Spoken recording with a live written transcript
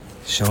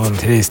Shalom.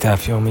 Today's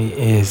Daf Yomi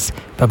is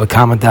Bava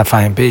Kamma Daf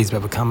Ayin Beis,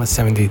 Bava Kamma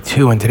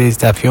 72, and today's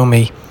Daf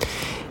Yomi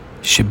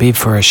should be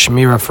for a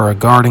shmira, for a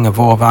guarding of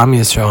all of Am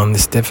Yisrael in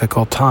this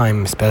difficult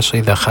time, especially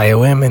the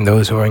Chayoim and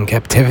those who are in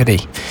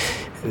captivity.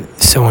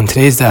 So in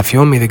today's Daf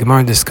Yomi, the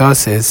Gemara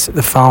discusses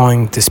the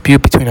following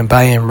dispute between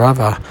Abaye and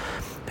Rava.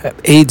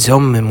 Eid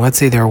Zomim, let's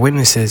say there are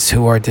witnesses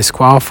who are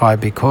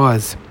disqualified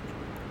because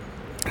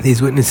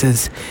these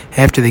witnesses,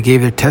 after they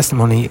gave their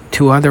testimony,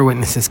 two other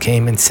witnesses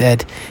came and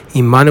said,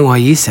 Imanu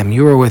Ayisem,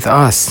 you were with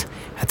us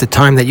at the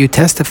time that you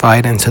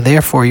testified, and so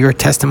therefore your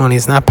testimony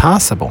is not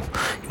possible.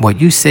 What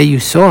you say you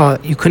saw,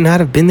 you could not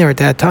have been there at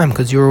that time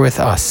because you were with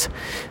us.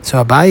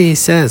 So Abaye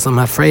says,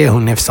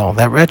 L'mafreyahu nifsal,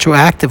 that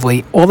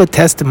retroactively, all the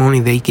testimony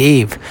they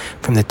gave,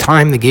 from the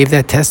time they gave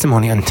that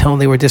testimony until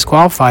they were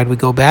disqualified, we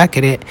go back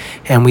at it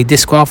and we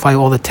disqualify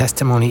all the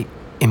testimony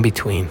in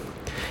between.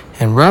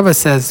 And Rava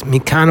says,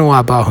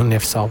 Mikanu abahu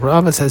nifsal.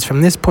 Rava says,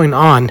 from this point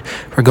on,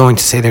 we're going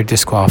to say they're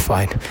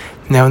disqualified.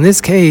 Now, in this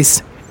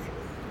case,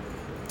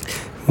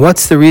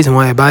 what's the reason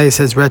why Abaye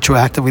says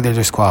retroactively they're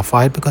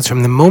disqualified? Because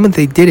from the moment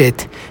they did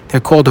it,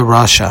 they're called a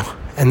rasha,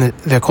 and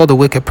they're called a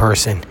wicked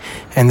person.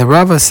 And the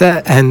Rava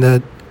said,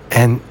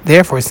 and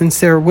therefore,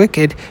 since they're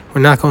wicked, we're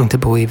not going to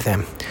believe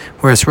them.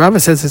 Whereas Rava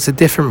says it's a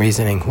different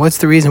reasoning. What's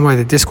the reason why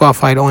they're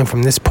disqualified only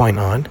from this point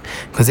on?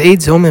 Because Eid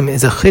Zomim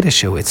is a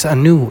chidushu. It's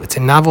a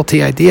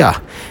novelty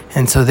idea.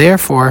 And so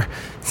therefore,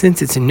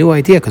 since it's a new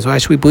idea, because why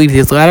should we believe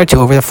these latter two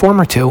over the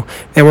former two,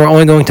 then we're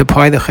only going to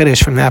apply the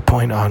chidush from that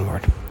point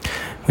onward.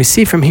 We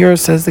see from here,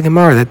 says the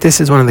Gemara, that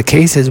this is one of the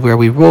cases where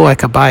we rule like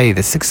Abaye,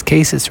 the 6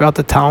 cases throughout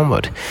the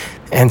Talmud.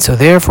 And so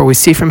therefore we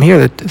see from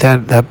here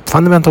that the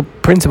fundamental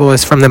principle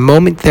is from the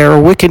moment they're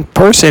a wicked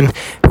person,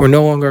 we're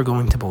no longer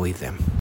going to believe them.